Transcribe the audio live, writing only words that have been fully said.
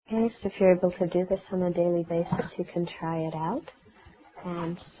Okay, so if you're able to do this on a daily basis, you can try it out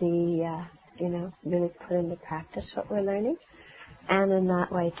and see, really put into practice what we're learning. And in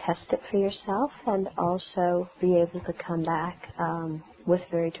that way, test it for yourself and also be able to come back with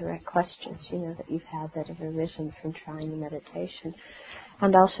very direct questions, that you've had that have arisen from trying the meditation.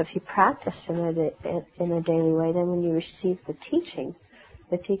 And also, if you practice in a daily way, then when you receive the teachings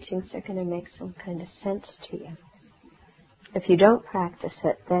are going to make some kind of sense to you. If you don't practice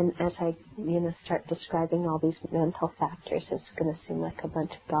it, then as I start describing all these mental factors, it's going to seem like a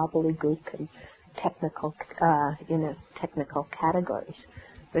bunch of gobbledygook and technical categories.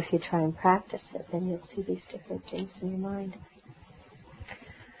 But if you try and practice it, then you'll see these different things in your mind.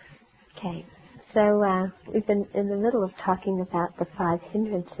 Okay, so we've been in the middle of talking about the 5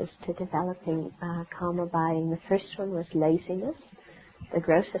 hindrances to developing calm abiding. The first one was laziness. The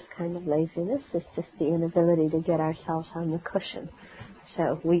grossest kind of laziness is just the inability to get ourselves on the cushion.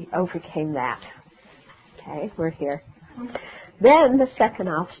 So we overcame that. Okay, we're here. Then the second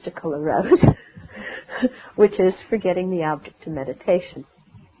obstacle arose, which is forgetting the object of meditation.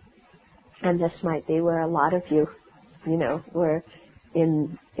 And this might be where a lot of you, were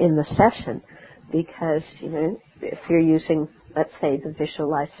in the session, because, if you're using, let's say, the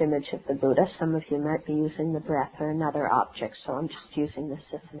visualized image of the Buddha, some of you might be using the breath or another object, so I'm just using this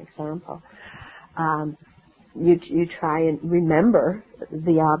as an example. You try and remember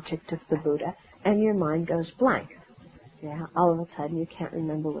the object of the Buddha, and your mind goes blank. Yeah, all of a sudden you can't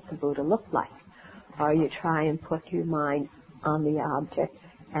remember what the Buddha looked like. Or you try and put your mind on the object,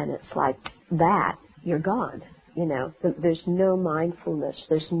 and it's like that, you're gone. There's no mindfulness.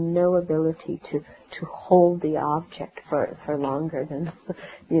 There's no ability to hold the object for longer than,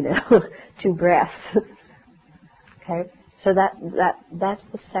 2 breaths. Okay? So that's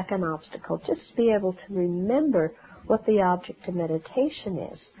the second obstacle. Just be able to remember what the object of meditation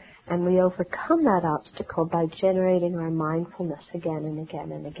is. And we overcome that obstacle by generating our mindfulness again and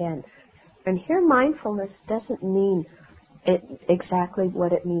again and again. And here mindfulness doesn't mean exactly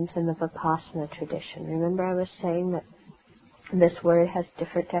what it means in the Vipassana tradition. Remember I was saying that this word has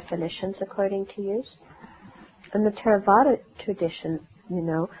different definitions according to use? In the Theravada tradition,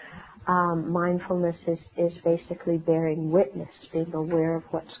 mindfulness is basically bearing witness, being aware of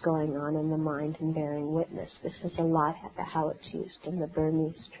what's going on in the mind and bearing witness. This is a lot how it's used in the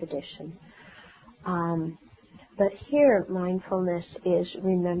Burmese tradition. But here, mindfulness is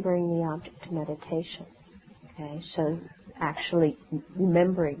remembering the object of meditation. Okay, so actually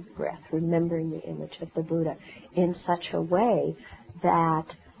remembering breath, remembering the image of the Buddha in such a way that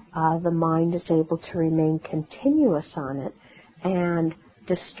the mind is able to remain continuous on it and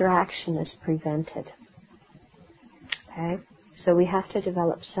distraction is prevented. Okay, so we have to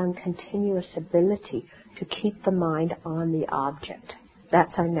develop some continuous ability to keep the mind on the object.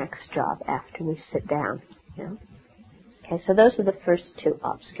 That's our next job after we sit down. Okay, so those are the first 2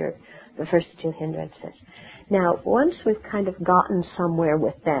 the first 2 hindrances. Now, once we've kind of gotten somewhere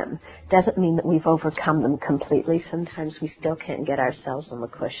with them, doesn't mean that we've overcome them completely. Sometimes we still can't get ourselves on the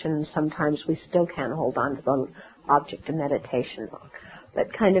cushion. Sometimes we still can't hold on to the object of meditation long.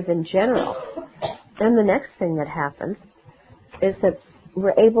 But kind of in general. Then the next thing that happens is that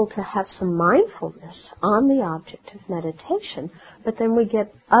we're able to have some mindfulness on the object of meditation, but then we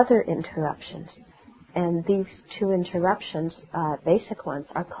get other interruptions. And these 2 interruptions, basic ones,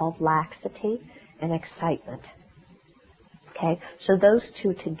 are called laxity and excitement. Okay, so those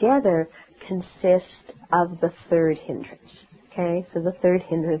 2 together consist of the 3rd hindrance. Okay, so the 3rd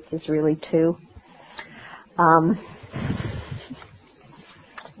hindrance is really 2.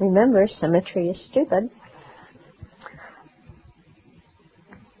 Remember, symmetry is stupid.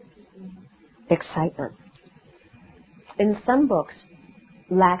 Excitement. In some books,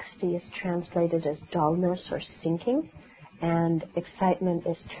 laxity is translated as dullness or sinking, and excitement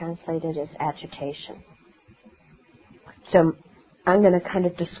is translated as agitation. So I'm going to kind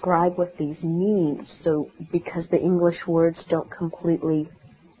of describe what these mean, so because the English words don't completely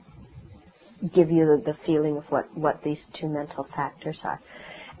give you the feeling of what these 2 mental factors are.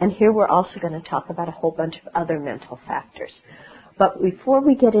 And here we're also going to talk about a whole bunch of other mental factors. But before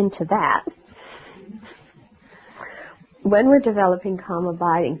we get into that, when we're developing calm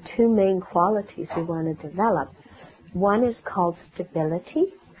abiding, 2 main qualities we want to develop. One is called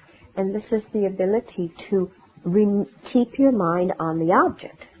stability, and this is the ability to keep your mind on the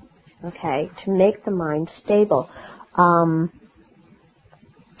object, okay, to make the mind stable.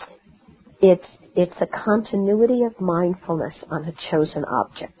 It's a continuity of mindfulness on a chosen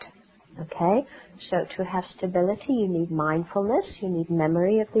object, okay? So to have stability, you need mindfulness, you need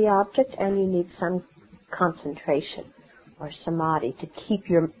memory of the object, and you need some concentration or samadhi, to keep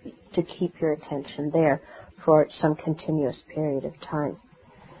your attention there for some continuous period of time.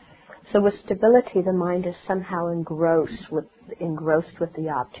 So with stability, the mind is somehow engrossed with the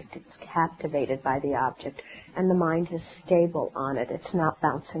object. It's captivated by the object, and the mind is stable on it. It's not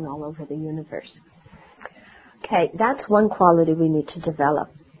bouncing all over the universe. Okay, that's one quality we need to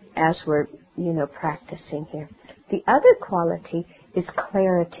develop as we're, practicing here. The other quality is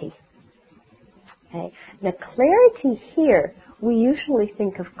clarity. Okay, now clarity here, we usually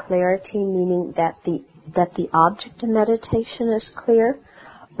think of clarity meaning that the object of meditation is clear.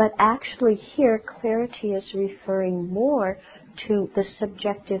 But actually here, clarity is referring more to the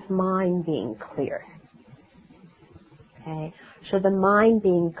subjective mind being clear. Okay? So the mind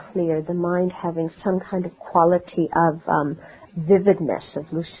being clear, the mind having some kind of quality of vividness,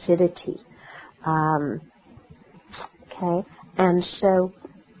 of lucidity. Okay? And so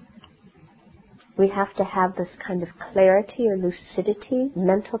we have to have this kind of clarity or lucidity,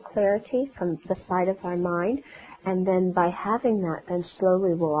 mental clarity from the side of our mind. And then by having that, then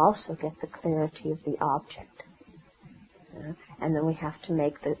slowly we'll also get the clarity of the object. And then we have to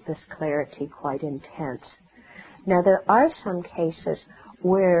make this clarity quite intense. Now there are some cases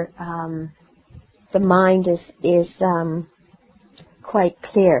where the mind is quite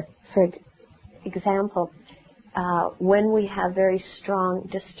clear. For example, when we have very strong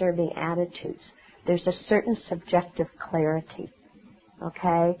disturbing attitudes, there's a certain subjective clarity.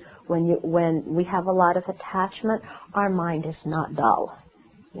 Okay? When we have a lot of attachment, our mind is not dull.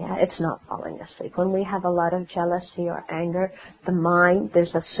 Yeah, it's not falling asleep. When we have a lot of jealousy or anger, the mind,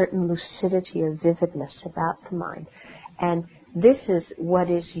 there's a certain lucidity or vividness about the mind. And this is what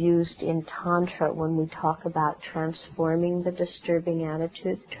is used in Tantra when we talk about transforming the disturbing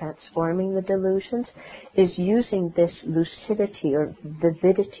attitude, transforming the delusions, is using this lucidity or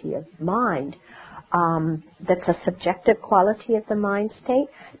vividity of mind that's a subjective quality of the mind state,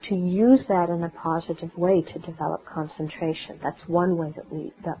 to use that in a positive way to develop concentration. That's one way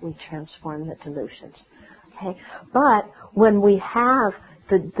that we transform the delusions. Okay? But when we have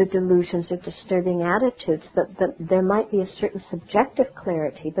the delusions or disturbing attitudes, there might be a certain subjective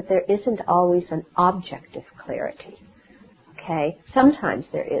clarity, but there isn't always an objective clarity. Okay? Sometimes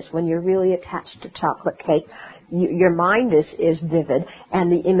there is. When you're really attached to chocolate cake, your mind is vivid, and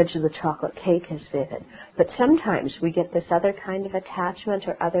the image of the chocolate cake is vivid. But sometimes we get this other kind of attachment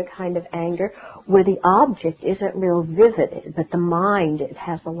or other kind of anger where the object isn't real vivid, but the mind, it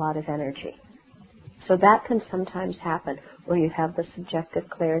has a lot of energy. So that can sometimes happen where you have the subjective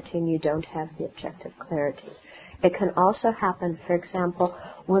clarity and you don't have the objective clarity. It can also happen, for example,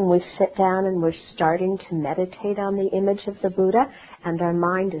 when we sit down and we're starting to meditate on the image of the Buddha and our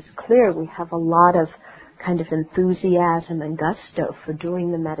mind is clear, we have a lot of kind of enthusiasm and gusto for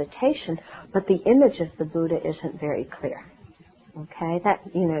doing the meditation, but the image of the Buddha isn't very clear. Okay, that,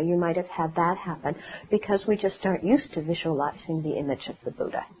 you might have had that happen because we just aren't used to visualizing the image of the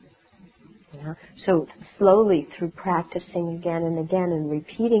Buddha. So slowly through practicing again and again and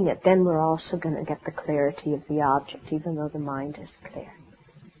repeating it, then we're also going to get the clarity of the object, even though the mind is clear.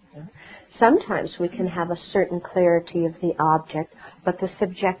 Sometimes we can have a certain clarity of the object, but the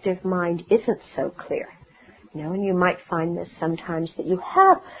subjective mind isn't so clear. And you might find this sometimes that you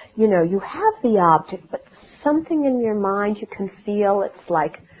have the object, but something in your mind you can feel it's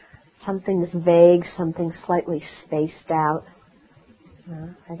like something's vague, something slightly spaced out.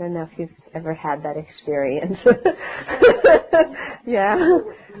 I don't know if you've ever had that experience. Yeah.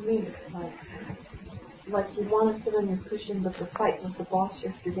 You mean like you want to sit on your cushion, but the fight with the boss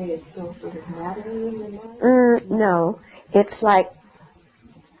yesterday is still sort of nagging in your mind? No. It's like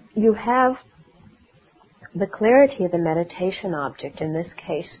you have the clarity of the meditation object, in this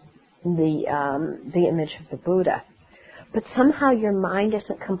case, the image of the Buddha. But somehow your mind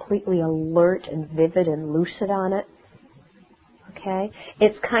isn't completely alert and vivid and lucid on it. Okay?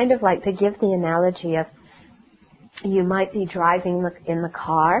 It's kind of like, they give the analogy of, you might be driving in the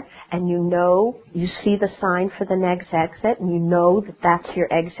car and you see the sign for the next exit and you know that that's your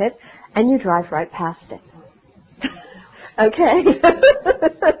exit and you drive right past it. Okay?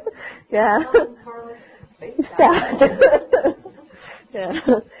 Yeah. Yeah.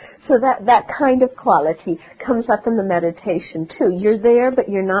 So that kind of quality comes up in the meditation too. You're there, but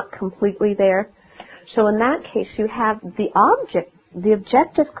you're not completely there. So in that case, you have the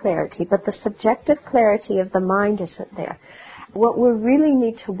objective clarity, but the subjective clarity of the mind isn't there. What we really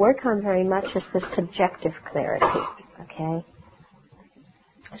need to work on very much is the subjective clarity, okay?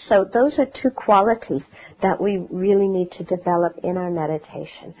 So those are two qualities that we really need to develop in our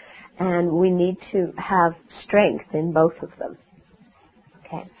meditation. And we need to have strength in both of them.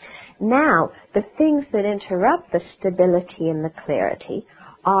 Okay. Now, the things that interrupt the stability and the clarity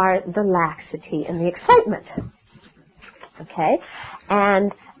are the laxity and the excitement. Okay?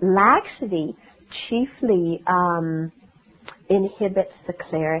 And laxity chiefly inhibits the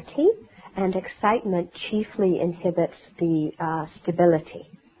clarity, and excitement chiefly inhibits the stability.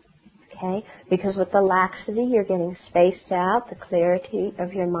 Okay? Because with the laxity, you're getting spaced out. The clarity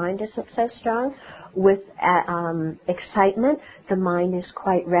of your mind isn't so strong. With excitement, the mind is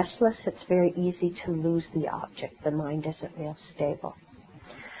quite restless. It's very easy to lose the object. The mind isn't real stable.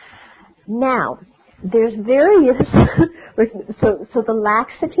 Now, there's various, so the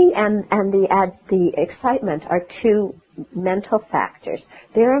laxity and the excitement are two mental factors.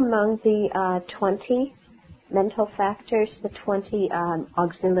 They're among the 20 mental factors, the 20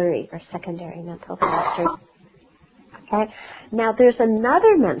 auxiliary or secondary mental factors. Okay. Now, there's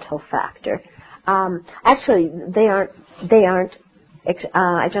another mental factor. Actually, they aren't.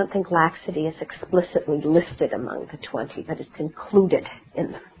 I don't think laxity is explicitly listed among the 20, but it's included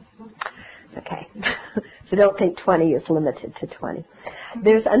in them. Okay. So don't think 20 is limited to 20.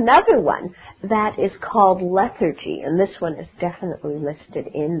 There's another one that is called lethargy, and this one is definitely listed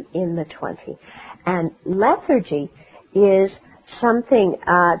in the 20. And lethargy is something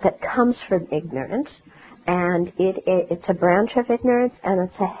that comes from ignorance, and it's a branch of ignorance, and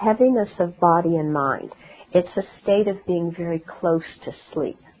it's a heaviness of body and mind. It's a state of being very close to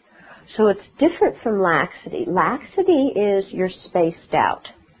sleep. So it's different from laxity. Laxity is you're spaced out.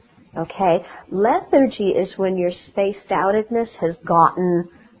 Okay? Lethargy is when your spaced outedness has gotten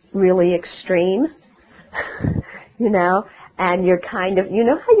really extreme, and you're kind of, you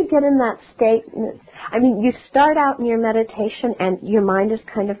know how you get in that state? I mean, you start out in your meditation and your mind is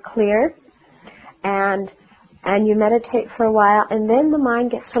kind of clear, and you meditate for a while, and then the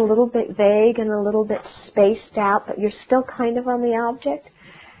mind gets a little bit vague and a little bit spaced out, but you're still kind of on the object.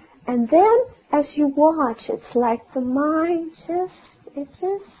 And then, as you watch, it's like the mind just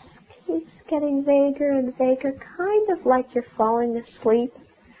keeps getting vaguer and vaguer, kind of like you're falling asleep,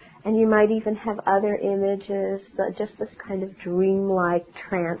 and you might even have other images, just this kind of dream-like,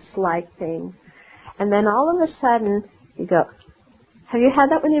 trance-like thing. And then all of a sudden, you go, have you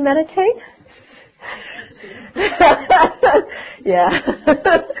had that when you meditate? Yeah.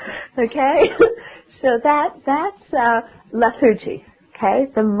 Okay? So that's lethargy. Okay?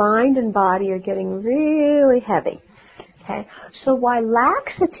 The mind and body are getting really heavy. Okay? So while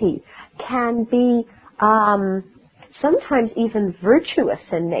laxity can be sometimes even virtuous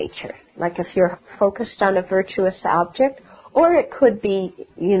in nature, like if you're focused on a virtuous object, or it could be,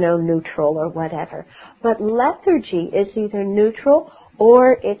 neutral or whatever. But lethargy is either neutral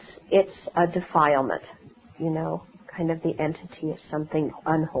or it's a defilement, kind of the entity is something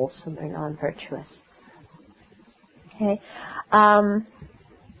unwholesome or non-virtuous. Okay?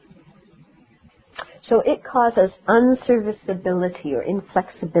 So it causes unserviceability or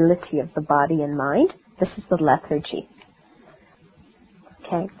inflexibility of the body and mind. This is the lethargy.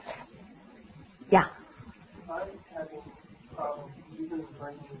 Okay? Yeah? I'm having problems even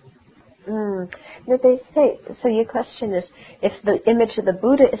bringing... They say, so your question is, if the image of the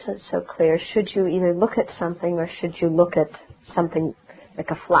Buddha isn't so clear, should you either look at something or should you look at something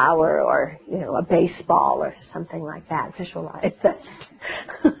like a flower or, a baseball or something like that, visualize that.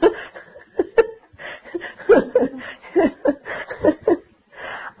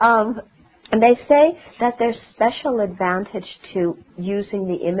 And they say that there's special advantage to using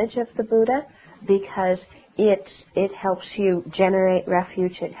the image of the Buddha because it helps you generate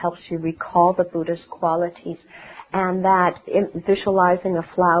refuge, it helps you recall the Buddha's qualities, and that visualizing a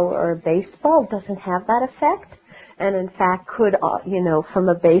flower or a baseball doesn't have that effect. And in fact could, from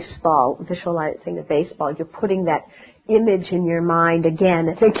a baseball, visualizing a baseball, you're putting that image in your mind again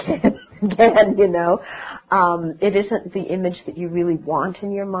and again. It isn't the image that you really want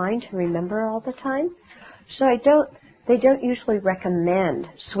in your mind to remember all the time. So they don't usually recommend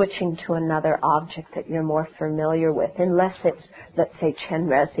switching to another object that you're more familiar with, unless it's, let's say,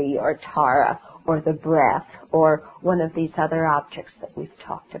 Chenrezig or Tara or the breath or one of these other objects that we've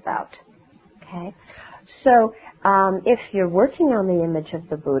talked about. Okay? So if you're working on the image of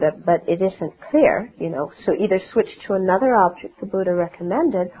the Buddha, but it isn't clear, so either switch to another object the Buddha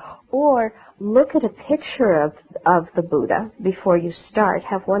recommended, or look at a picture of the Buddha before you start.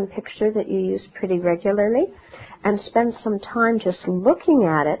 Have one picture that you use pretty regularly, and spend some time just looking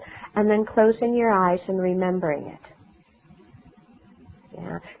at it, and then closing your eyes and remembering it.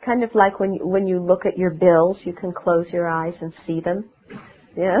 Yeah, kind of like when you look at your bills, you can close your eyes and see them.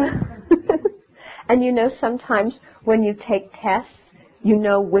 Yeah. And sometimes when you take tests,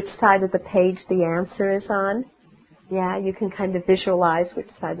 which side of the page the answer is on. Yeah, you can kind of visualize which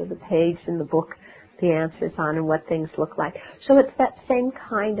side of the page in the book the answer's on and what things look like. So it's that same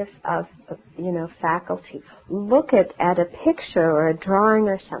kind of faculty. Look at a picture or a drawing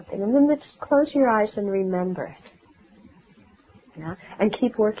or something, and then just close your eyes and remember it. Yeah? And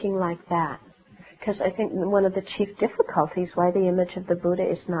keep working like that. Because I think one of the chief difficulties why the image of the Buddha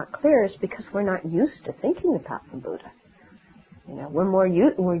is not clear is because we're not used to thinking about the Buddha. We're more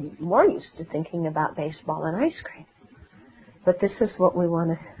used to thinking about baseball and ice cream. But this is what we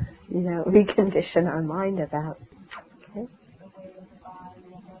want to, recondition our mind about. Okay?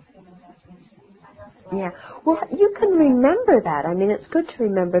 Yeah. Well, you can remember that. I mean, it's good to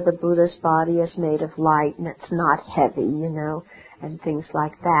remember the Buddha's body is made of light and it's not heavy, and things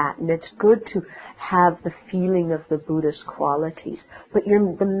like that. And it's good to have the feeling of the Buddha's qualities. But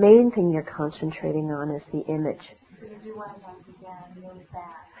the main thing you're concentrating on is the image.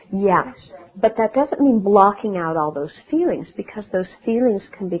 Yeah, but that doesn't mean blocking out all those feelings, because those feelings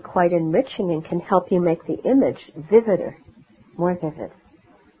can be quite enriching and can help you make the image vivider, more vivid.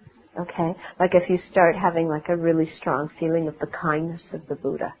 Okay? Like if you start having like a really strong feeling of the kindness of the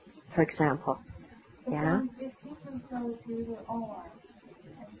Buddha, for example. Yeah?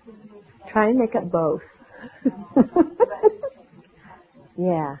 Try and make it both.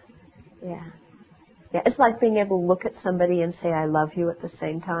 Yeah. Yeah, it's like being able to look at somebody and say, I love you at the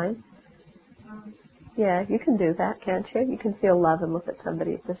same time. Yeah, you can do that, can't you? You can feel love and look at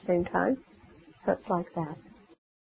somebody at the same time. So it's like that.